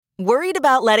Worried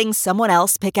about letting someone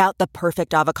else pick out the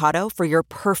perfect avocado for your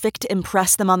perfect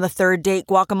impress them on the third date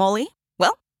guacamole?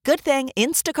 Well, good thing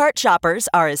Instacart shoppers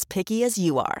are as picky as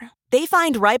you are. They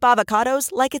find ripe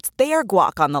avocados like it's their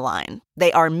guac on the line.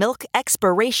 They are milk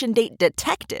expiration date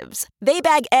detectives. They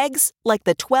bag eggs like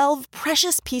the 12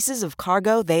 precious pieces of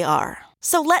cargo they are.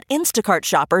 So let Instacart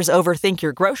shoppers overthink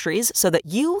your groceries so that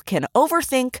you can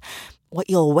overthink what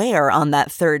you'll wear on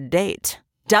that third date.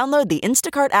 Download the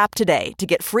Instacart app today to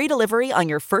get free delivery on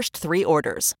your first 3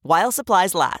 orders, while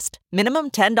supplies last.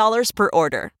 Minimum $10 per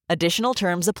order. Additional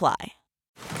terms apply.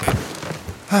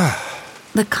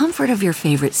 The comfort of your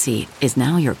favorite seat is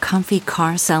now your comfy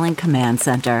car-selling command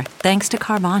center, thanks to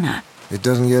Carvana. It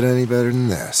doesn't get any better than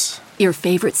this. Your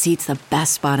favorite seat's the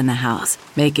best spot in the house.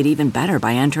 Make it even better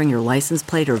by entering your license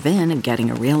plate or VIN and getting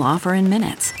a real offer in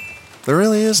minutes. There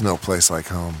really is no place like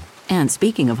home. And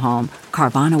speaking of home,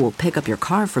 Carvana will pick up your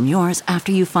car from yours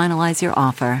after you finalize your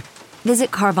offer.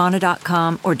 Visit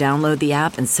Carvana.com or download the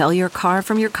app and sell your car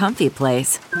from your comfy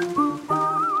place.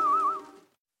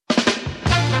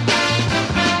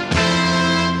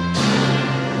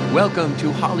 Welcome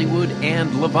to Hollywood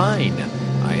and Levine.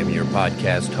 I am your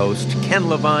podcast host, Ken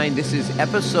Levine. This is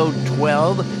episode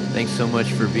 12. Thanks so much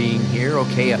for being here.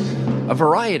 Okay, a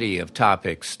variety of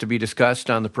topics to be discussed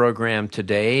on the program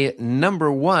today.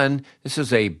 Number one, this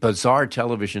is a bizarre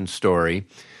television story.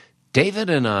 David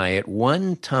and I at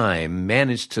one time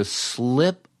managed to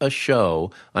slip a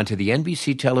show onto the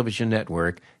NBC television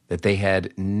network that they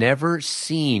had never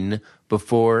seen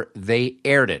before they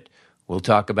aired it. We'll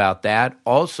talk about that.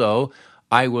 Also,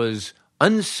 I was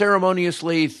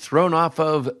unceremoniously thrown off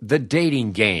of The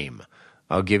Dating Game.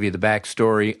 I'll give you the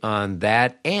backstory on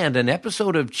that. And an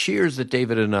episode of Cheers that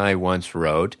David and I once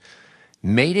wrote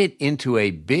made it into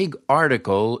a big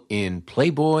article in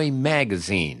Playboy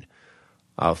magazine.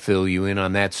 I'll fill you in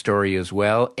on that story as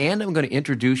well. And I'm going to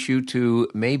introduce you to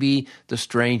maybe the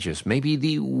strangest, maybe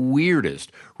the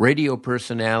weirdest radio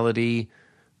personality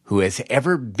who has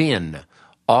ever been.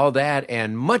 All that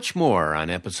and much more on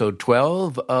episode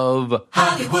 12 of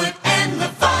Hollywood and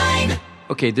Levine.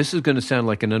 Okay, this is going to sound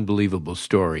like an unbelievable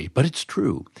story, but it's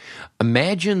true.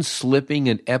 Imagine slipping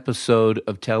an episode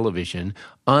of television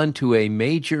onto a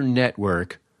major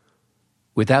network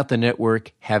without the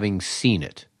network having seen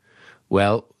it.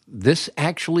 Well, this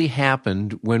actually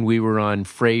happened when we were on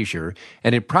Frasier,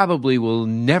 and it probably will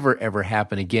never, ever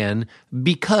happen again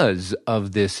because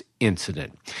of this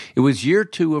incident. It was year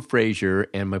 2 of Frasier,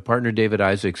 and my partner David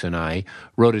Isaacs and I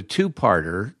wrote a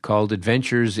 2-parter called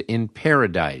Adventures in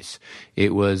Paradise.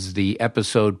 It was the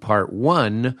episode part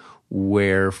 1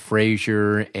 where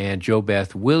Frasier and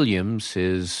JoBeth Williams,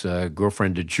 his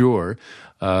girlfriend du jour,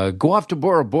 go off to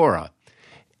Bora Bora.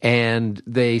 And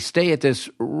they stay at this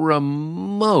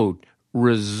remote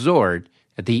resort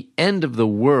at the end of the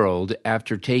world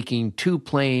after taking 2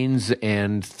 planes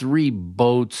and 3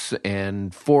 boats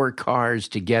and 4 cars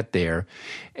to get there.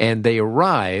 And they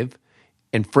arrive,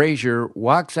 and Frasier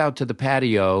walks out to the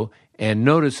patio and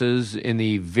notices in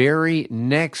the very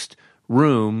next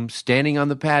room, standing on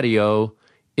the patio,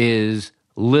 is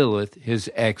Lilith, his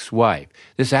ex-wife.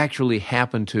 This actually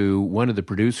happened to one of the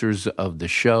producers of the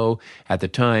show. At the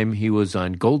time, he was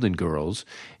on Golden Girls,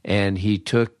 and he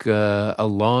took a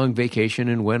long vacation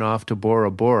and went off to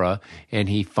Bora Bora, and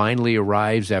he finally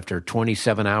arrives after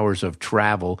 27 hours of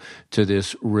travel to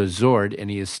this resort,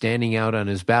 and he is standing out on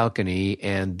his balcony,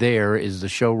 and there is the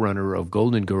showrunner of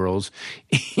Golden Girls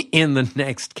in the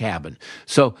next cabin.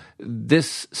 So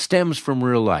this stems from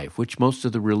real life, which most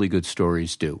of the really good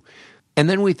stories do. And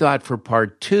then we thought for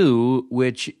part 2,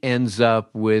 which ends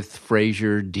up with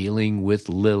Frasier dealing with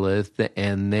Lilith,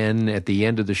 and then at the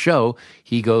end of the show,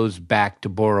 he goes back to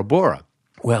Bora Bora.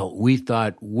 Well, we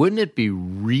thought, wouldn't it be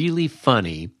really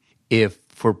funny if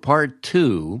for part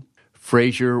 2,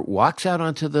 Frasier walks out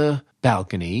onto the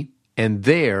balcony, and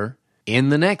there, in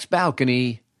the next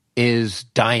balcony, is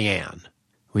Diane.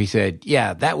 We said,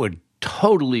 yeah, that would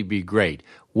totally be great.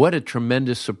 What a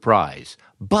tremendous surprise.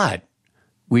 But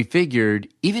we figured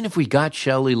even if we got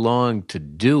Shelley Long to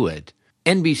do it,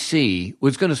 NBC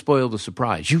was going to spoil the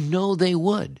surprise. You know they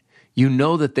would. You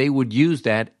know that they would use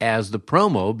that as the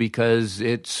promo because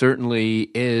it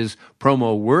certainly is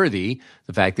promo-worthy,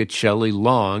 the fact that Shelley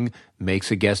Long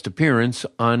makes a guest appearance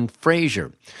on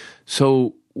Frasier.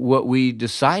 So what we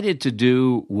decided to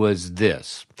do was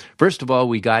this. First of all,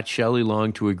 we got Shelley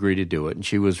Long to agree to do it, and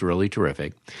she was really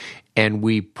terrific. And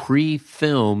we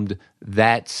pre-filmed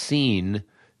that scene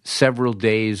several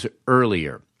days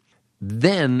earlier.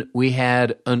 Then we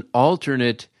had an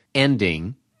alternate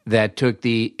ending that took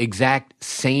the exact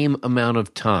same amount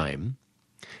of time.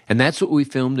 And that's what we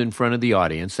filmed in front of the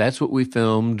audience. That's what we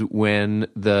filmed when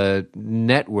the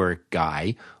network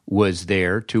guy was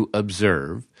there to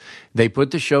observe. They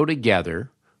put the show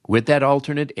together with that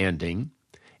alternate ending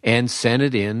and sent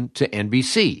it in to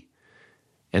NBC.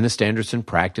 And the standards and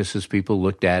practices people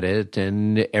looked at it,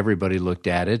 and everybody looked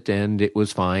at it, and it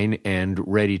was fine and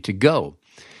ready to go.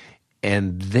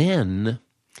 And then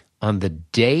on the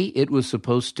day it was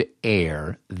supposed to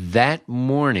air, that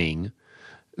morning,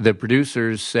 the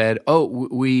producers said, oh,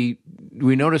 we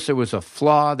noticed there was a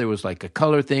flaw. There was like a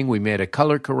color thing. We made a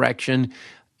color correction.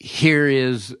 Here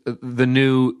is the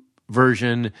new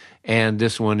version, and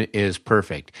this one is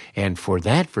perfect. And for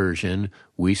that version,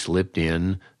 we slipped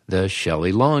in the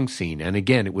Shelley Long scene. And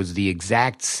again, it was the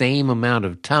exact same amount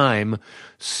of time,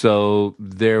 so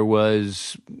there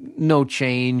was no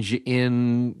change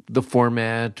in the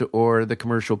format or the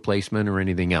commercial placement or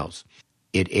anything else.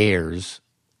 It airs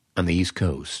on the East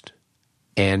Coast.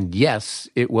 And yes,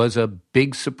 it was a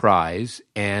big surprise,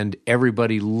 and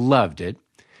everybody loved it.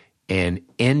 And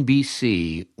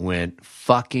NBC went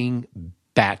fucking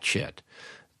batshit.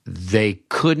 They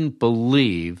couldn't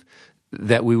believe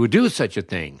that we would do such a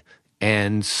thing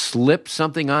and slip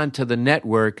something onto the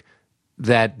network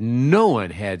that no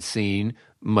one had seen,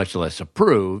 much less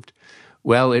approved.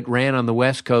 Well, it ran on the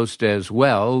West Coast as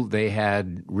well. They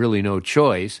had really no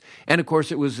choice. And, of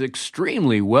course, it was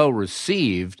extremely well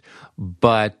received,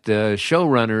 but the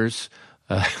showrunners,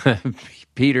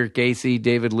 Peter Casey,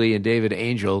 David Lee, and David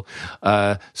Angel,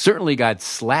 certainly got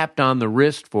slapped on the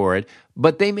wrist for it,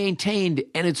 but they maintained,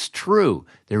 and it's true,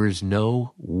 there is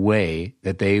no way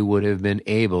that they would have been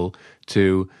able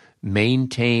to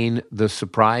maintain the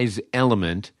surprise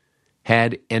element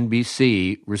had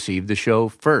NBC received the show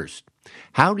first.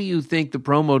 How do you think the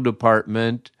promo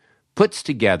department puts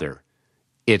together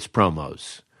its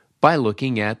promos? By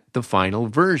looking at the final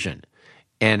version.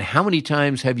 And how many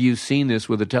times have you seen this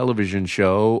with a television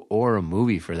show, or a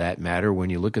movie for that matter, when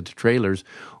you look at the trailers,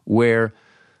 where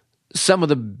some of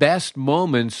the best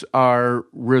moments are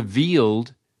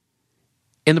revealed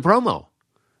in the promo?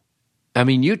 I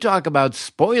mean, you talk about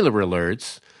spoiler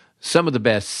alerts, some of the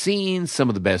best scenes, some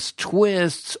of the best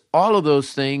twists, all of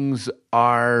those things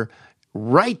are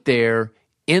right there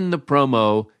in the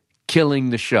promo, killing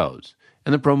the shows.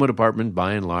 And the promo department,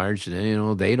 by and large,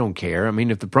 they don't care. I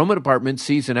mean, if the promo department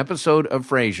sees an episode of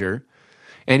Frasier,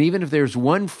 and even if there's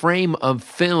one frame of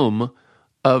film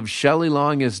of Shelley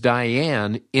Long as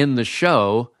Diane in the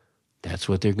show, that's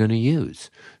what they're going to use.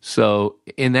 So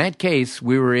in that case,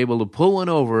 we were able to pull one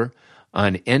over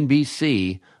on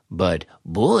NBC, but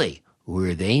boy,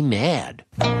 were they mad.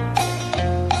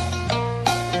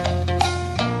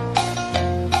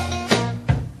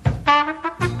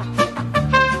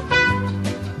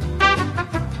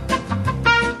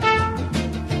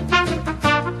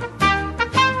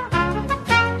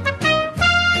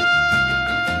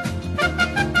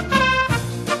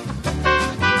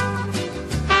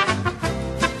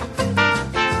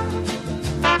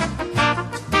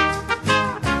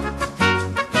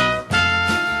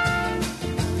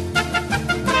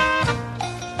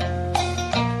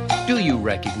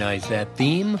 Recognize that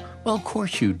theme? Well, of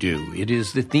course you do. It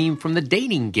is the theme from The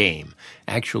Dating Game.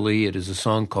 Actually, it is a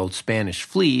song called Spanish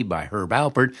Flea by Herb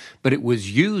Alpert, but it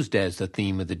was used as the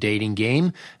theme of The Dating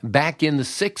Game back in the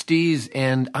 60s,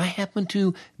 and I happen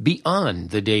to be on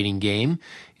The Dating Game.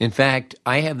 In fact,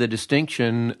 I have the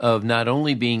distinction of not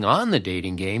only being on The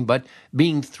Dating Game, but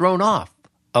being thrown off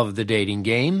of The Dating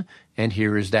Game, and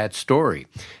here is that story.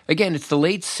 Again, it's the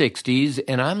late 60s,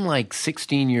 and I'm like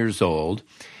 16 years old,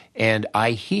 and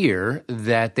I hear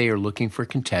that they are looking for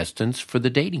contestants for The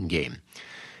Dating Game.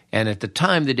 And at the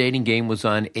time, The Dating Game was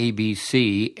on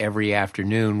ABC every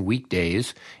afternoon,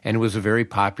 weekdays, and it was a very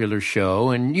popular show,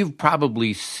 and you've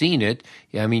probably seen it.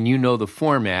 I mean, you know the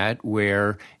format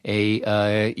where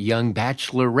a young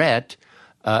bachelorette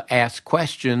asks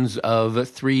questions of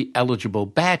three eligible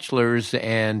bachelors,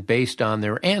 and based on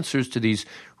their answers to these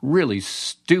really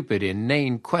stupid,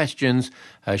 inane questions,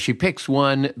 she picks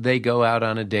one, they go out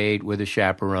on a date with a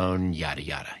chaperone, yada,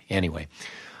 yada. Anyway,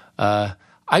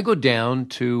 I go down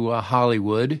to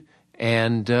Hollywood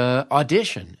and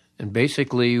audition. And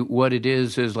basically what it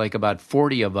is like about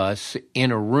 40 of us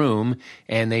in a room,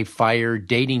 and they fire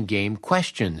Dating Game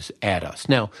questions at us.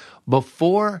 Now,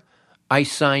 before I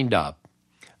signed up,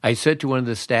 I said to one of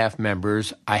the staff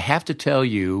members, I have to tell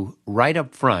you right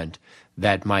up front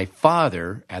that my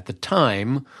father, at the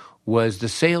time, was the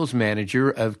sales manager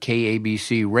of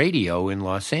KABC Radio in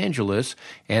Los Angeles,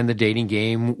 and The Dating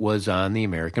Game was on the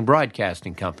American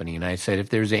Broadcasting Company. And I said, if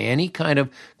there's any kind of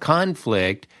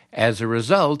conflict as a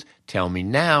result, tell me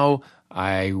now.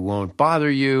 I won't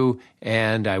bother you,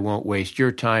 and I won't waste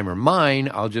your time or mine.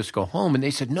 I'll just go home. And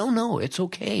they said, no, it's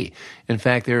okay. In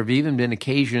fact, there have even been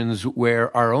occasions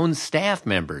where our own staff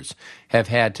members have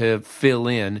had to fill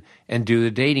in and do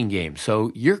the dating game.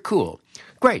 So you're cool.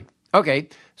 Great. Okay.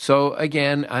 So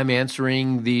again, I'm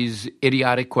answering these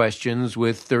idiotic questions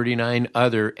with 39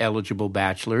 other eligible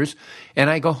bachelors. And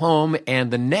I go home, and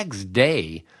the next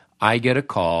day, I get a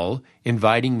call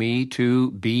inviting me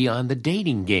to be on the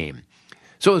dating game.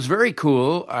 So it was very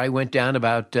cool. I went down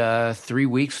about 3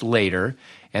 weeks later,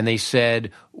 and they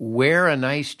said, wear a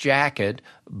nice jacket,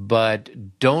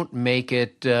 but don't make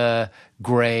it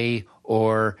gray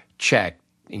or checked,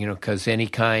 because any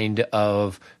kind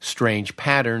of strange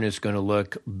pattern is going to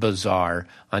look bizarre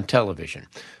on television.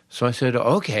 So I said,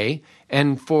 okay.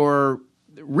 And for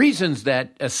reasons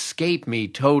that escape me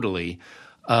totally,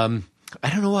 I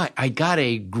don't know why, I got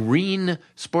a green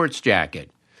sports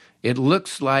jacket. It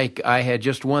looks like I had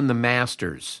just won the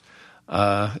Masters.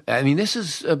 This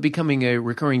is becoming a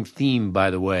recurring theme, by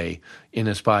the way, in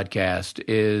this podcast,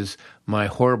 is my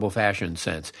horrible fashion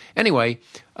sense. Anyway,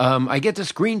 I get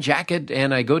this green jacket,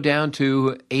 and I go down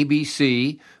to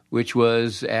ABC, which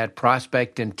was at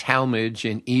Prospect and Talmadge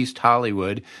in East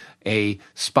Hollywood, a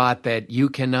spot that you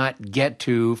cannot get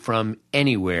to from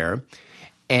anywhere.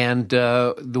 And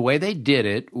the way they did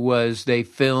it was they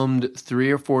filmed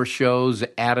 3 or 4 shows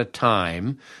at a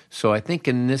time. So I think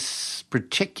in this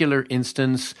particular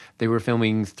instance, they were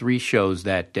filming 3 shows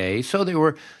that day. So there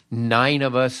were 9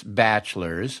 of us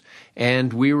bachelors,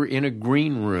 and we were in a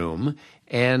green room.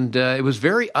 And it was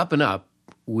very up and up.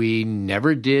 We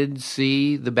never did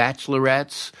see the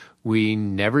bachelorettes. We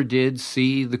never did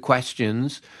see the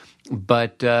questions.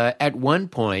 But at one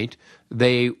point,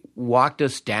 they walked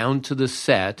us down to the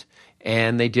set,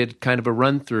 and they did kind of a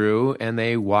run-through, and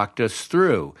they walked us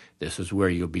through. This is where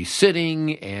you'll be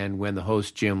sitting, and when the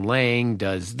host, Jim Lang,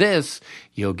 does this,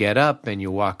 you'll get up and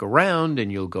you'll walk around,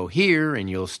 and you'll go here, and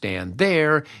you'll stand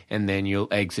there, and then you'll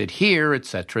exit here,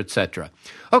 etc., etc.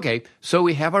 Okay, so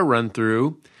we have our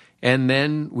run-through, and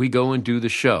then we go and do the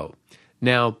show.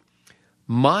 Now,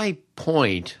 my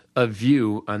point of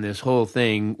view on this whole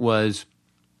thing was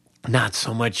not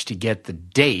so much to get the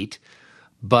date,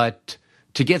 but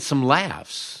to get some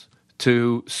laughs,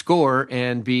 to score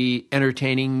and be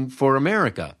entertaining for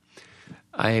America.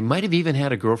 I might have even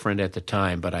had a girlfriend at the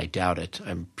time, but I doubt it.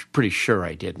 I'm pretty sure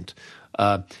I didn't.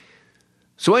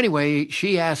 So anyway,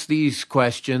 she asked these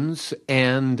questions,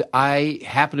 and I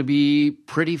happen to be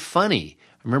pretty funny.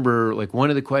 I remember, one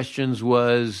of the questions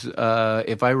was,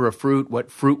 if I were a fruit,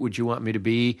 what fruit would you want me to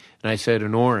be? And I said,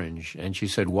 an orange. And she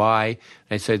said, why?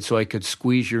 And I said, so I could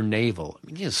squeeze your navel.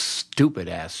 Just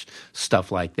stupid-ass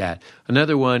stuff like that.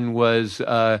 Another one was,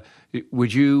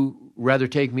 would you rather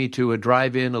take me to a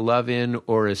drive-in, a love-in,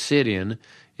 or a sit-in?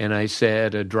 And I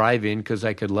said a drive-in because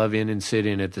I could love in and sit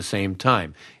in at the same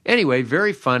time. Anyway,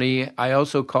 very funny. I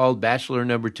also called Bachelor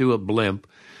number 2 a blimp,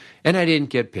 and I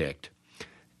didn't get picked.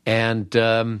 And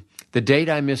the date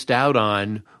I missed out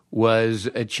on was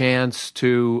a chance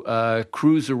to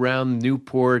cruise around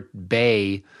Newport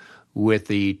Bay with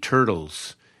the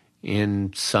turtles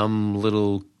in some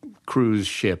little cruise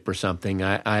ship or something.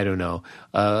 I don't know.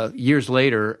 Years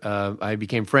later, I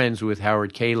became friends with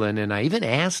Howard Kalin, and I even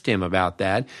asked him about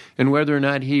that and whether or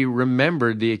not he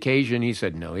remembered the occasion. He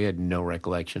said no, he had no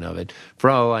recollection of it. For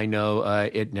all I know,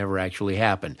 it never actually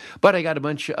happened. But I got a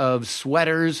bunch of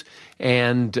sweaters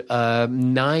and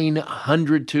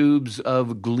 900 tubes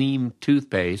of Gleam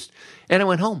toothpaste, and I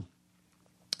went home.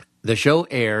 The show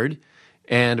aired.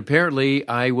 And apparently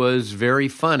I was very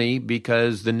funny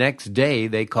because the next day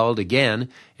they called again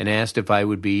and asked if I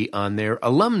would be on their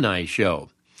alumni show.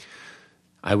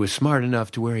 I was smart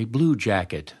enough to wear a blue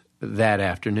jacket that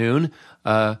afternoon.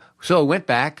 So I went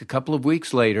back a couple of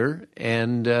weeks later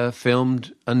and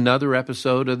filmed another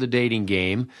episode of The Dating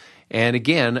Game. And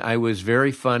again, I was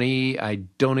very funny. I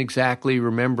don't exactly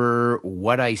remember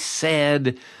what I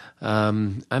said.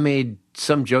 I made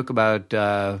some joke about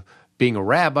being a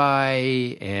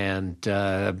rabbi and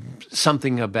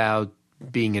something about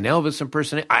being an Elvis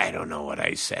impersonator. I don't know what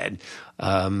I said.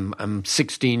 I'm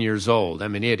 16 years old.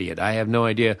 I'm an idiot. I have no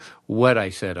idea what I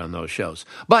said on those shows.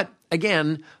 But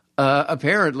again,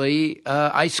 apparently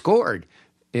I scored.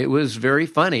 It was very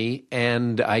funny,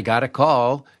 and I got a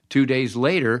call 2 days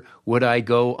later. Would I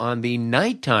go on the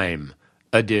nighttime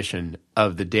edition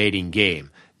of The Dating Game?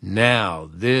 Now,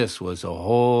 this was a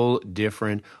whole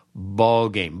different ball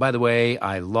game. By the way,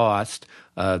 I lost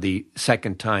the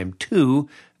second time too.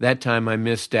 That time I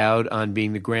missed out on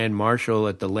being the Grand Marshal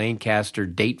at the Lancaster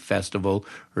Date Festival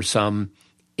or some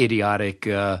idiotic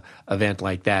event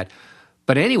like that.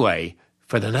 But anyway,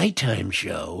 for the nighttime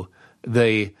show,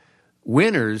 the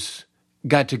winners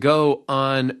got to go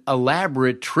on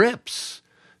elaborate trips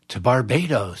to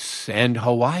Barbados and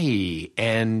Hawaii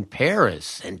and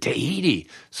Paris and Tahiti.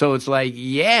 So it's like,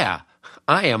 yeah,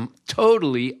 I am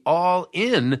totally all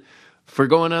in for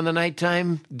going on the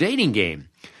nighttime dating game.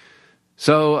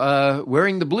 So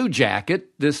wearing the blue jacket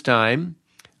this time,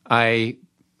 I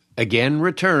again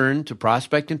returned to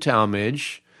Prospect and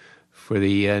Talmadge for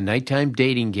the nighttime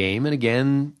dating game. And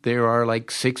again, there are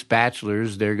like 6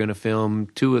 bachelors. They're going to film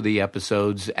 2 of the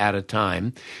episodes at a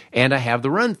time. And I have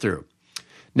the run-through.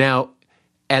 Now,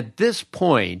 at this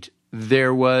point,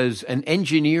 there was an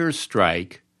engineer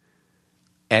strike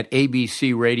at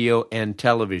ABC Radio and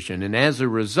Television. And as a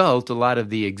result, a lot of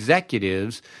the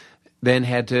executives then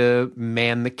had to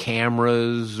man the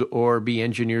cameras or be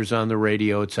engineers on the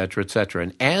radio, et cetera, et cetera.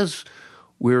 And as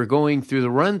we were going through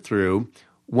the run-through,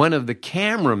 one of the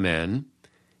cameramen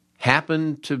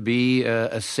happened to be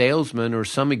a salesman or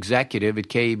some executive at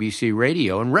KABC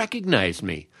Radio and recognized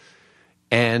me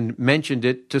and mentioned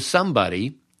it to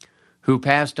somebody who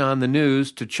passed on the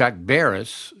news to Chuck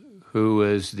Barris, who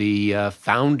was the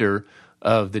founder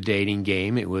of the dating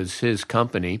game. It was his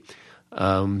company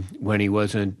when he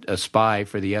wasn't a spy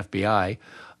for the FBI.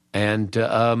 And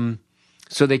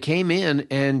so they came in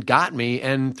and got me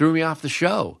and threw me off the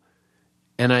show.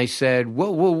 And I said, whoa,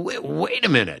 wait a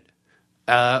minute.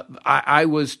 I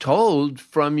was told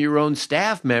from your own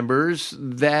staff members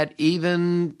that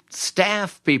even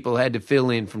staff people had to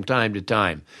fill in from time to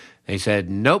time. They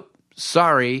said, nope,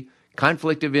 sorry,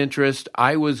 conflict of interest.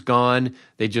 I was gone.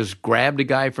 They just grabbed a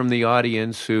guy from the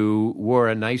audience who wore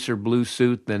a nicer blue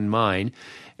suit than mine.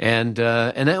 And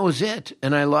that was it.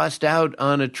 And I lost out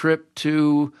on a trip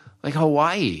to like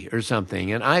Hawaii or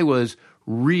something. And I was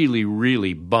really,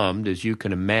 really bummed, as you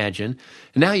can imagine.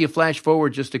 And now you flash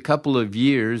forward just a couple of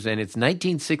years, and it's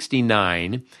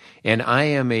 1969, and I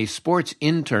am a sports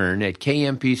intern at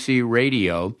KMPC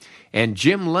Radio, and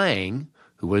Jim Lang,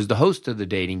 who was the host of the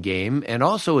dating game and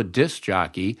also a disc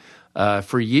jockey,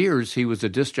 for years he was a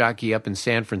disc jockey up in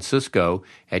San Francisco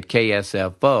at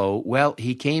KSFO. Well,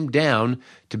 he came down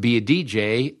to be a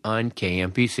DJ on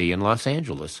KMPC in Los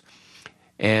Angeles.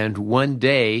 And one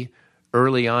day,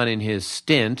 early on in his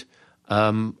stint,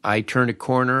 I turned a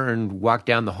corner and walked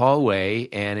down the hallway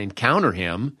and encountered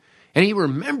him, and he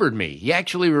remembered me. He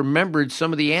actually remembered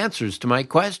some of the answers to my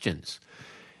questions.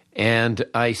 And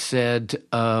I said,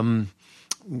 they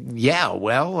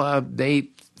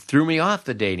threw me off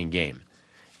the dating game.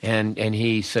 And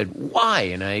he said, why?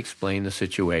 And I explained the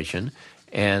situation.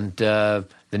 And the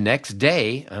next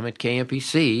day, I'm at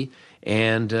KMPC,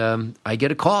 and I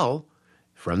get a call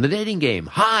from the dating game.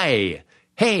 Hi,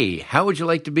 hey, how would you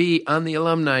like to be on the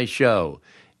alumni show?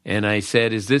 And I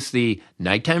said, is this the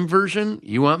nighttime version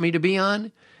you want me to be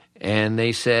on? And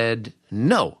they said,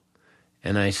 no.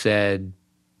 And I said,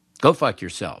 go fuck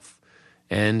yourself.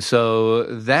 And so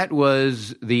that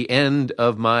was the end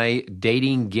of my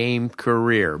dating game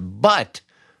career. But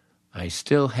I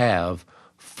still have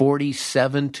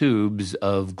 47 tubes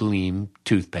of Gleam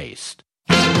toothpaste.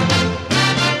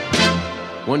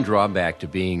 One drawback to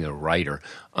being a writer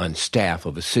on staff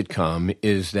of a sitcom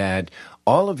is that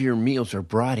all of your meals are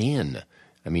brought in.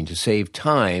 I mean, to save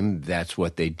time, that's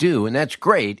what they do, and that's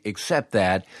great, except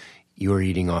that you're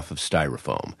eating off of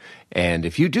styrofoam. And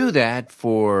if you do that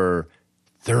for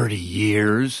 30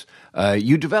 years,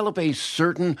 you develop a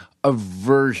certain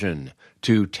aversion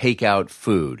to takeout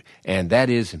food, and that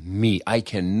is me. I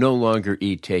can no longer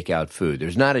eat takeout food.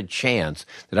 There's not a chance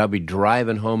that I'll be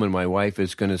driving home and my wife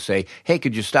is going to say, hey,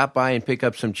 could you stop by and pick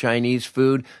up some Chinese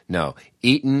food? No.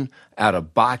 Eating out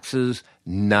of boxes,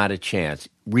 not a chance.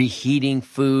 Reheating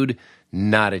food,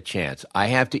 not a chance. I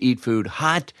have to eat food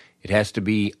hot. It has to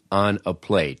be on a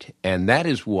plate, and that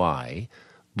is why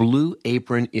Blue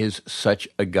Apron is such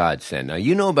a godsend. Now,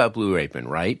 you know about Blue Apron,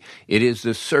 right? It is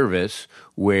the service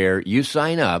where you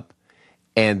sign up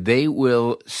and they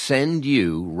will send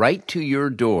you right to your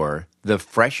door the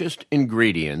freshest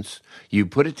ingredients. You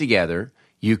put it together,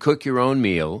 you cook your own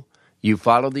meal, you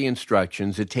follow the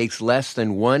instructions. It takes less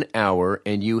than 1 hour,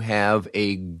 and you have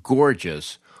a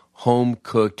gorgeous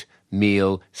home-cooked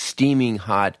meal, steaming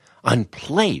hot on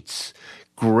plates.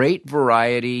 Great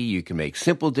variety. You can make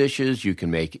simple dishes. You can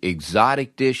make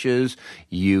exotic dishes.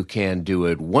 You can do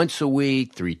it once a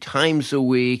week, 3 times a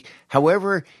week.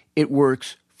 However it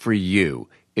works for you.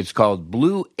 It's called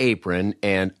Blue Apron,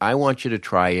 and I want you to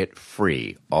try it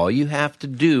free. All you have to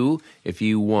do, if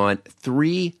you want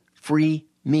 3 free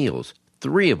meals,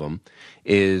 3 of them,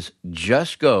 is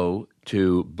just go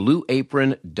to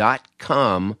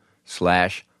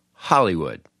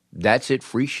blueapron.com/Hollywood. That's it,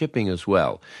 free shipping as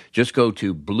well. Just go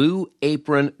to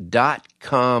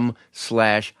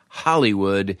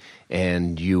blueapron.com/Hollywood,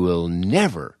 and you will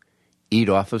never eat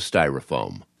off of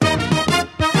styrofoam.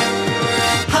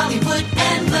 Hollywood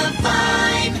and the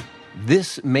Vine.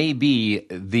 This may be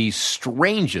the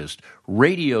strangest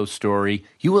radio story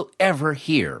you will ever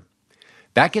hear.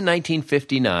 Back in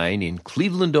 1959, in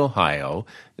Cleveland, Ohio,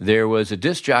 there was a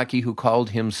disc jockey who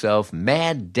called himself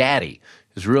Mad Daddy.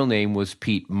 His real name was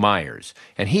Pete Myers,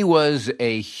 and he was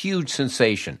a huge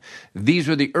sensation. These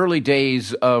were the early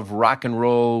days of rock and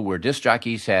roll where disc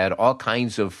jockeys had all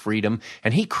kinds of freedom,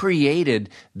 and he created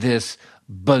this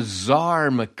bizarre,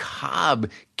 macabre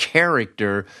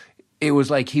character. It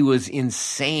was like he was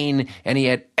insane, and he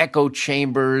had echo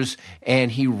chambers,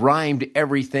 and he rhymed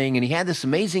everything, and he had this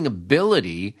amazing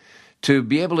ability to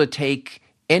be able to take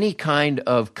any kind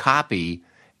of copy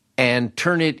and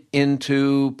turn it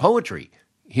into poetry.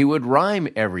 He would rhyme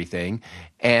everything,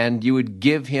 and you would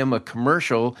give him a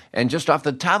commercial, and just off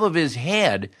the top of his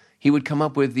head, he would come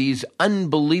up with these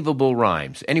unbelievable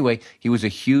rhymes. Anyway, he was a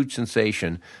huge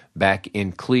sensation back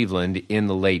in Cleveland in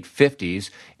the late 50s,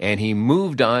 and he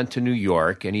moved on to New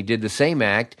York, and he did the same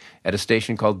act at a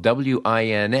station called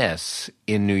WINS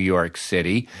in New York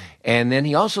City. And then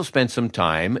he also spent some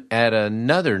time at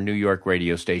another New York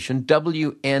radio station,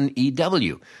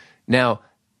 WNEW. Now,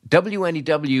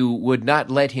 WNEW would not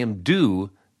let him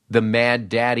do the Mad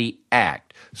Daddy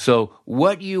act. So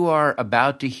what you are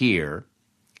about to hear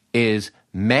is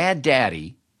Mad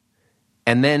Daddy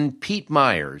and then Pete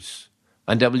Myers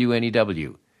on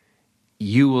WNEW.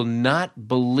 You will not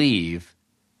believe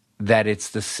that it's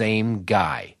the same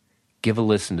guy. Give a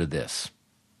listen to this.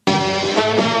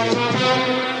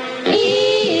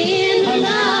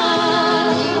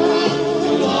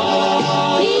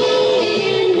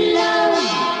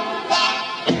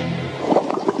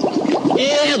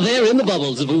 They're in the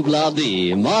bubbles of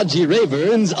Oobla-Dee. Margie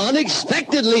Rayburn's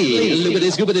unexpectedly.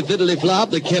 Loopity-scoopity-fiddly-flop,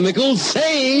 the chemicals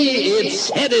say it's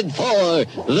headed for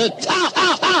the top.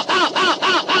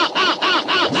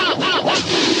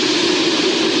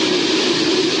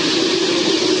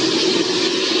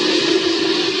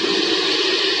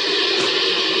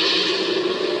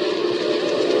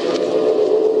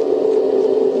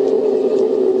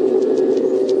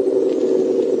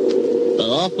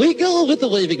 Off we go with the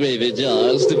wavy gravy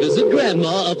jars to visit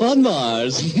Grandma up on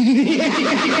Mars. Did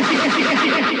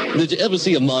you ever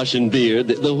see a Martian beard?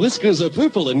 The whiskers are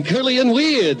purple and curly and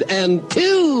weird, and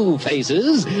two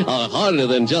faces are harder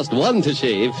than just one to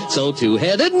shave, so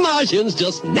two-headed Martians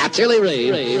just naturally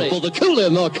rave for the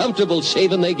cooler, more comfortable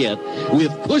shaving they get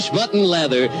with push-button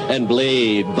lather and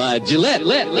blade by Gillette.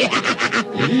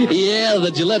 Yeah, the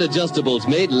Gillette adjustables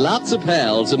made lots of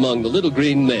pals among the little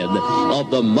green men of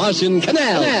the Martian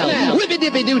Canal.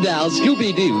 Whippy-dippy-doo-dah,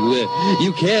 Scooby-Doo.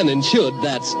 You can and should,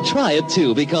 that's try it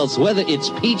too, because whether it's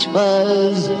peach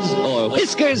fuzz or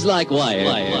whiskers like wire,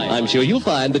 I'm sure you'll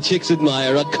find the chicks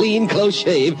admire a clean, close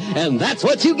shave, and that's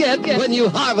what you get when you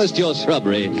harvest your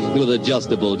shrubbery with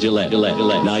adjustable Gillette.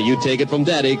 Now you take it from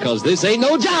Daddy, because this ain't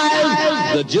no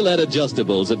jive. The Gillette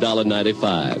adjustables,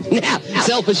 $1.95.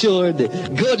 Self-assured,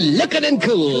 good-looking and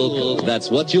cool.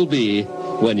 That's what you'll be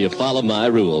when you follow my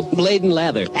rule. Blade and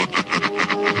lather.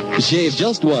 Shave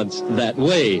just once that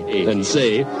way and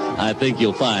say, I think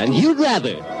you'll find you'd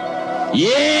rather.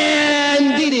 Yeah,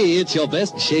 indeedy, it's your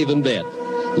best shaven bet.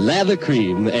 Lather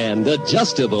cream and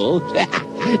adjustable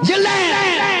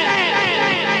Gillette!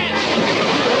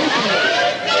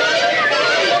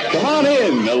 Come on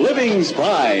in, the living's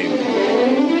fine.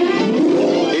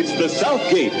 It's the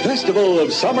Southgate Festival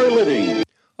of Summer Living.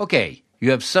 Okay,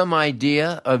 you have some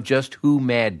idea of just who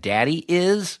Mad Daddy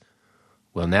is?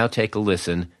 Well, now take a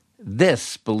listen.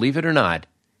 This, believe it or not,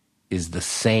 is the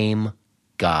same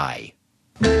guy.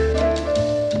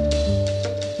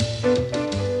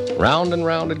 Round and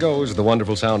round it goes, the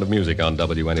wonderful sound of music on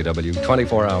WNEW,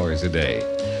 24 hours a day.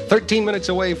 13 minutes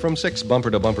away from 6,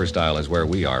 bumper-to-bumper style is where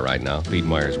we are right now. Pete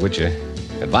Myers with you,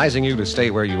 advising you to stay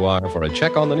where you are for a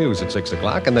check on the news at 6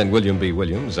 o'clock, and then William B.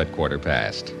 Williams at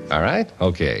 1:15. All right?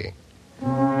 Okay.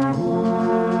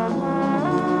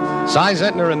 Cy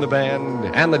Zentner and the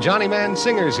band, and the Johnny Man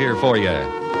Singers here for you.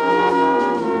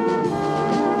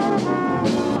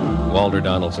 Walter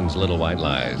Donaldson's Little White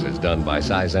Lies is done by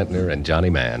Cy Zentner and Johnny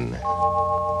Man.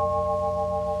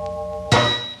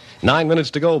 9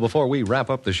 minutes to go before we wrap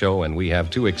up the show, and we have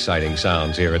two exciting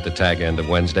sounds here at the tag end of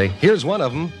Wednesday. Here's one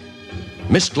of them,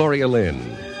 Miss Gloria Lynn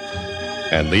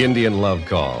and the Indian Love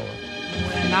Call.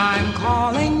 When I'm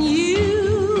calling you.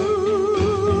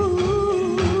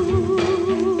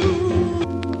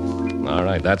 All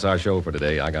right, right, that's our show for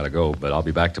today. I got to go, but I'll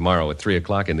be back tomorrow at 3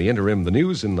 o'clock. In the interim, the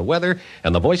news and the weather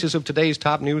and the voices of today's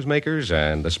top newsmakers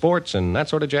and the sports and that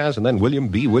sort of jazz, and then William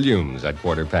B. Williams at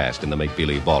 1:15 in the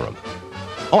Make-Believe Ballroom.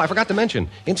 Oh, I forgot to mention,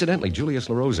 incidentally, Julius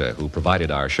LaRosa, who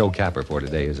provided our show capper for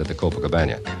today, is at the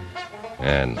Copacabana.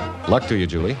 And luck to you,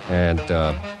 Julie. And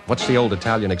what's the old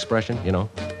Italian expression, you know?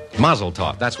 Mazel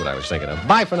tov. That's what I was thinking of.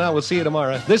 Bye for now. We'll see you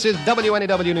tomorrow. This is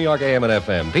WNEW New York AM and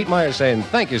FM. Pete Myers saying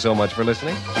thank you so much for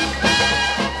listening.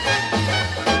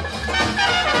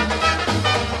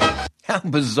 How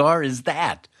bizarre is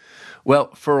that?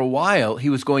 Well, for a while, he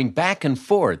was going back and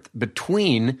forth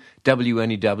between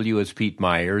WNEW as Pete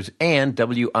Myers and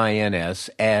WINS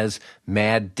as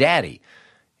Mad Daddy.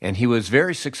 And he was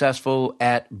very successful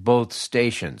at both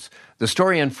stations. The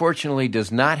story, unfortunately,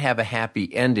 does not have a happy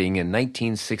ending. In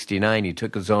 1969, he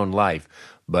took his own life.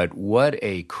 But what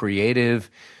a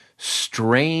creative,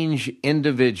 strange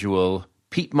individual,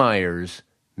 Pete Myers,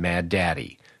 Mad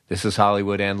Daddy. This is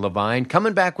Hollywood and Levine,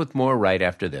 coming back with more right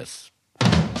after this.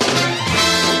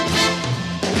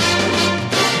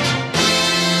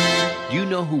 Do you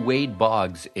know who Wade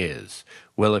Boggs is?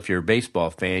 Well, if you're a baseball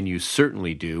fan, you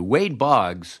certainly do. Wade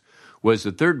Boggs was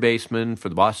the third baseman for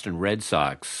the Boston Red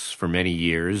Sox for many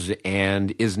years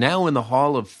and is now in the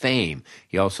Hall of Fame.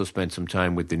 He also spent some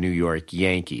time with the New York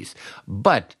Yankees.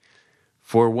 But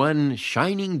for one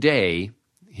shining day,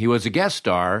 he was a guest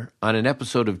star on an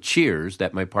episode of Cheers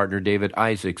that my partner David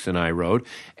Isaacs and I wrote,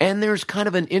 and there's kind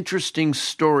of an interesting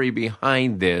story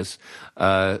behind this.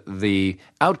 The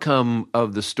outcome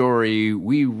of the story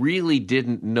we really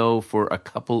didn't know for a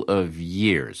couple of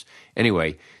years.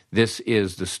 Anyway, this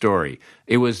is the story.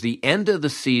 It was the end of the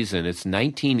season. It's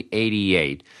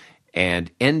 1988, and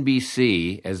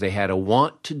NBC, as they had a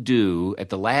wont to do at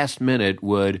the last minute,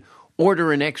 would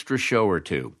order an extra show or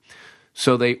two.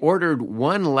 So they ordered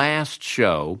one last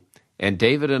show, and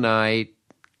David and I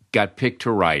got picked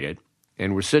to write it.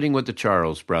 And we're sitting with the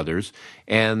Charles brothers,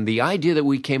 and the idea that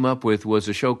we came up with was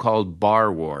a show called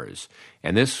Bar Wars.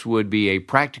 And this would be a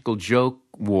practical joke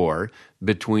war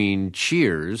between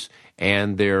Cheers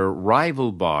and their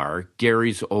rival bar,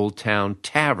 Gary's Old Town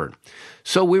Tavern.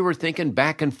 So we were thinking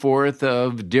back and forth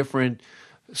of different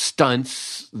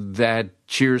stunts that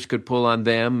Cheers could pull on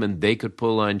them and they could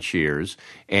pull on Cheers.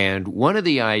 And one of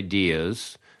the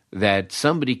ideas that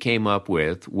somebody came up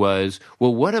with was,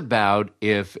 well, what about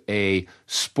if a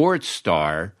sports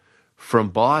star from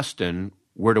Boston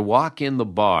were to walk in the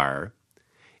bar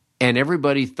and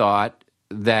everybody thought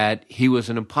that he was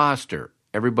an imposter?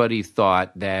 Everybody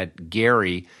thought that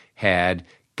Gary had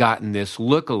gotten this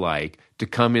look-alike to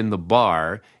come in the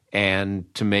bar and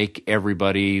to make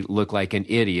everybody look like an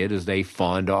idiot as they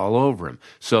fawned all over him.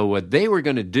 So what they were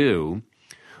going to do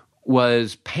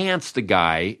was pants the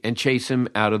guy and chase him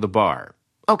out of the bar.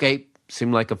 Okay,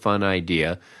 seemed like a fun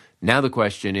idea. Now the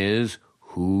question is,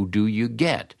 who do you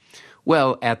get?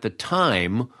 Well, at the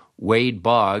time, Wade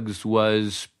Boggs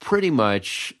was pretty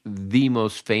much the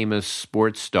most famous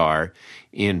sports star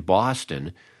in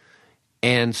Boston.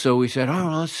 And so we said,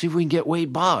 oh, let's see if we can get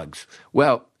Wade Boggs.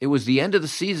 Well, it was the end of the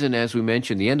season, as we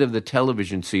mentioned, the end of the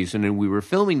television season, and we were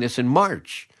filming this in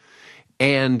March.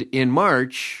 And in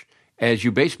March, as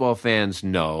you baseball fans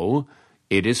know,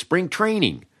 it is spring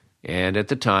training. And at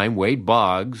the time, Wade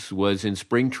Boggs was in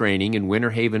spring training in Winter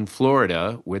Haven,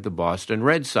 Florida, with the Boston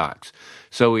Red Sox.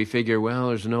 So we figure, well,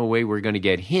 there's no way we're going to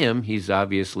get him. He's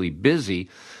obviously busy.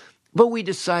 But we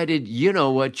decided, you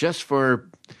know what, just for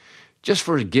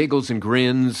giggles and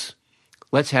grins,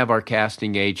 let's have our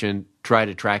casting agent try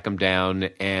to track him down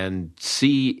and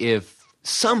see if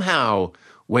somehow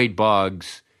Wade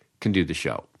Boggs can do the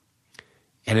show.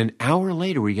 And an hour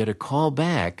later, we get a call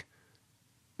back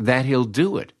that he'll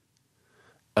do it.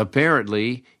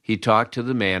 Apparently, he talked to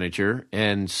the manager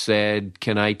and said,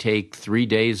 can I take 3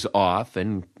 days off?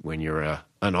 And when you're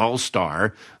an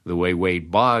all-star, the way Wade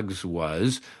Boggs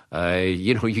was,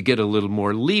 you get a little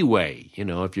more leeway.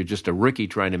 If you're just a rookie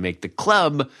trying to make the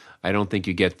club, I don't think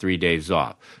you get 3 days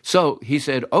off. So he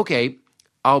said, okay,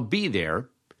 I'll be there.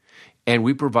 And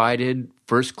we provided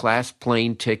first-class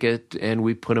plane ticket, and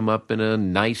we put him up in a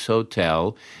nice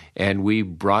hotel, and we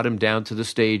brought him down to the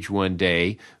stage one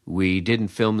day. We didn't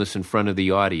film this in front of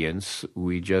the audience.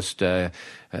 We just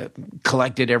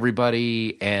collected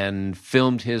everybody and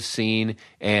filmed his scene,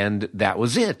 and that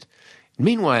was it.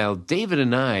 Meanwhile, David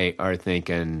and I are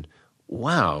thinking,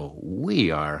 wow,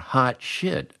 we are hot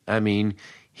shit. I mean,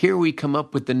 here we come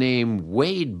up with the name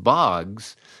Wade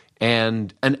Boggs,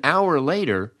 and an hour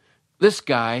later, this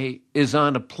guy is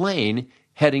on a plane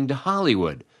heading to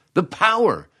Hollywood. The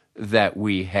power that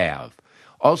we have.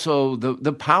 Also,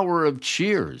 the power of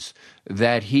Cheers,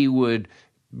 that he would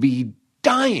be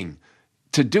dying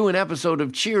to do an episode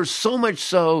of Cheers, so much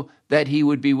so that he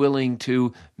would be willing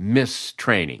to miss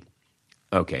training.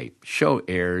 Okay, show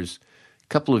airs, a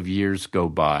couple of years go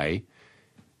by,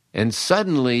 and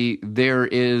suddenly there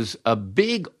is a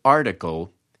big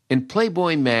article in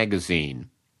Playboy magazine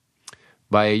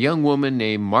by a young woman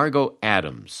named Margot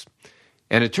Adams.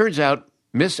 And it turns out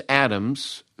Miss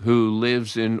Adams, who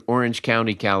lives in Orange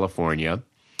County, California,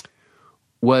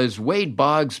 was Wade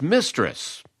Boggs'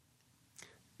 mistress.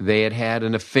 They had had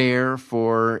an affair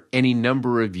for any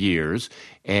number of years,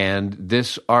 and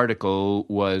this article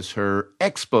was her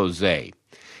expose.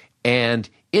 And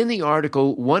in the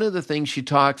article, one of the things she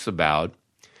talks about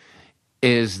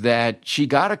is that she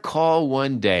got a call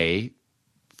one day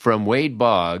from Wade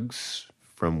Boggs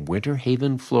from Winter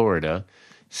Haven, Florida,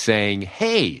 saying,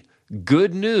 "Hey,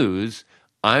 good news,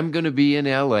 I'm going to be in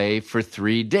L.A. for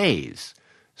 3 days."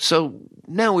 So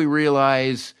now we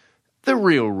realize the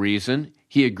real reason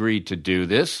he agreed to do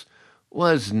this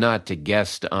was not to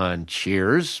guest on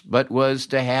Cheers, but was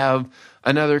to have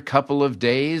another couple of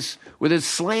days with his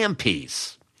slam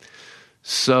piece.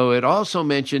 So it also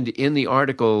mentioned in the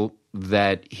article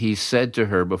that he said to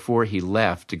her before he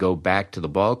left to go back to the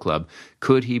ball club,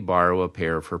 could he borrow a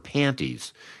pair of her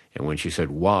panties? And when she said,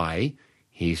 why?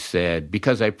 He said,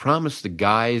 because I promised the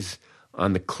guys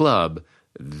on the club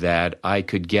that I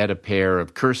could get a pair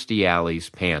of Kirstie Alley's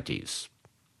panties.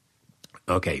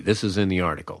 Okay, this is in the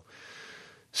article.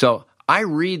 So I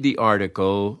read the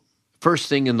article first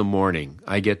thing in the morning.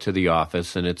 I get to the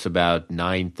office, and it's about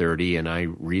 9:30, and I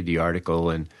read the article,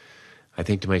 and I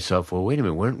think to myself, well, wait a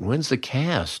minute, when's the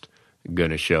cast going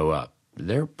to show up?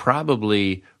 They're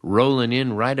probably rolling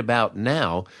in right about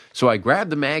now. So I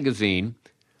grabbed the magazine,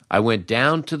 I went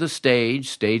down to the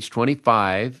stage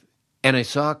 25, and I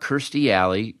saw Kirstie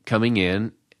Alley coming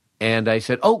in, and I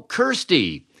said, "Oh,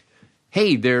 Kirstie,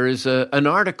 hey, there is an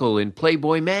article in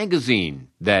Playboy magazine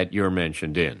that you're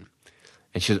mentioned in."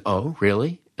 And she said, "Oh,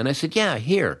 really?" And I said, "Yeah,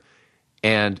 here."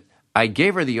 And I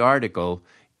gave her the article,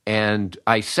 and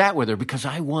I sat with her because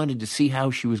I wanted to see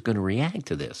how she was going to react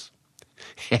to this.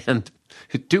 And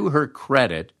to her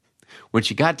credit, when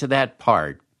she got to that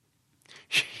part,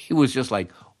 she was just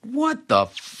like, what the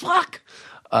fuck?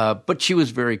 But she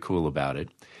was very cool about it.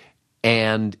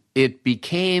 And it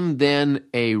became then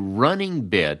a running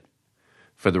bit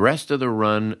for the rest of the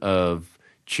run of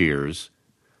Cheers.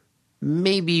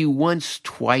 Maybe once,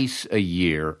 twice a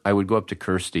year, I would go up to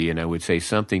Kirstie and I would say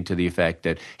something to the effect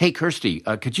that, "Hey, Kirstie,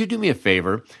 could you do me a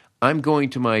favor? I'm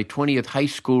going to my 20th high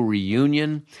school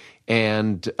reunion,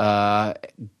 and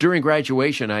during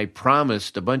graduation, I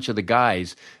promised a bunch of the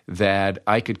guys that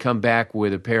I could come back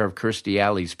with a pair of Kirstie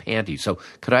Alley's panties. So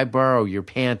could I borrow your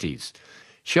panties?"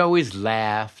 She always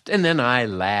laughed, and then I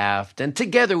laughed, and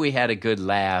together we had a good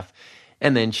laugh.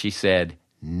 And then she said,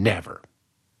 "Never."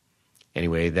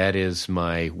 Anyway, that is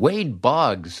my Wade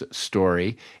Boggs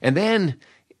story. And then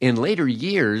in later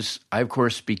years, I, of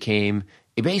course, became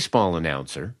a baseball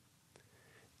announcer.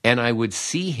 And I would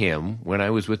see him when I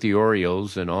was with the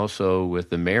Orioles and also with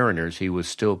the Mariners. He was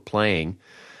still playing.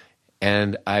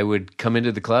 And I would come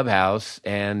into the clubhouse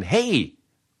and, "Hey,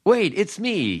 Wade, it's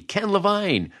me, Ken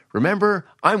Levine. Remember,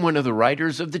 I'm one of the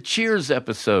writers of the Cheers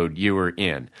episode you were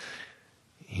in."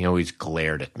 He always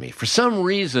glared at me. For some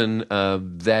reason,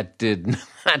 that did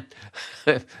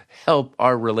not help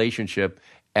our relationship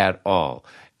at all.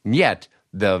 And yet,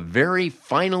 the very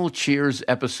final Cheers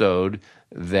episode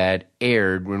that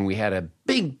aired when we had a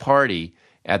big party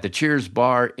at the Cheers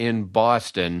bar in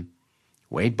Boston,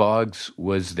 Wade Boggs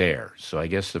was there. So I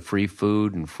guess the free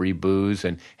food and free booze,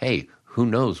 and hey, who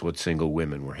knows what single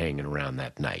women were hanging around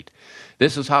that night.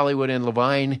 This is Hollywood and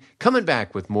Levine, coming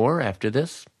back with more after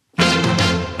this.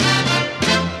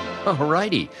 All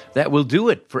righty, that will do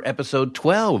it for episode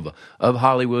 12 of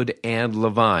Hollywood and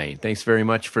Levine. Thanks very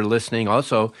much for listening.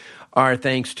 Also, our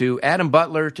thanks to Adam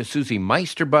Butler, to Susie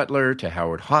Meister Butler, to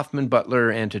Howard Hoffman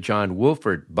Butler, and to John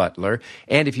Wolford Butler.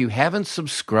 And if you haven't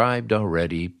subscribed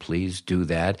already, please do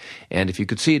that. And if you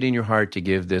could see it in your heart to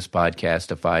give this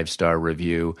podcast a 5-star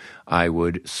review, I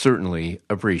would certainly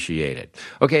appreciate it.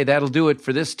 Okay, that'll do it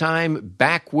for this time.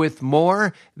 Back with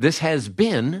more. This has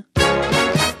been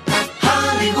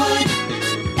Hollywood.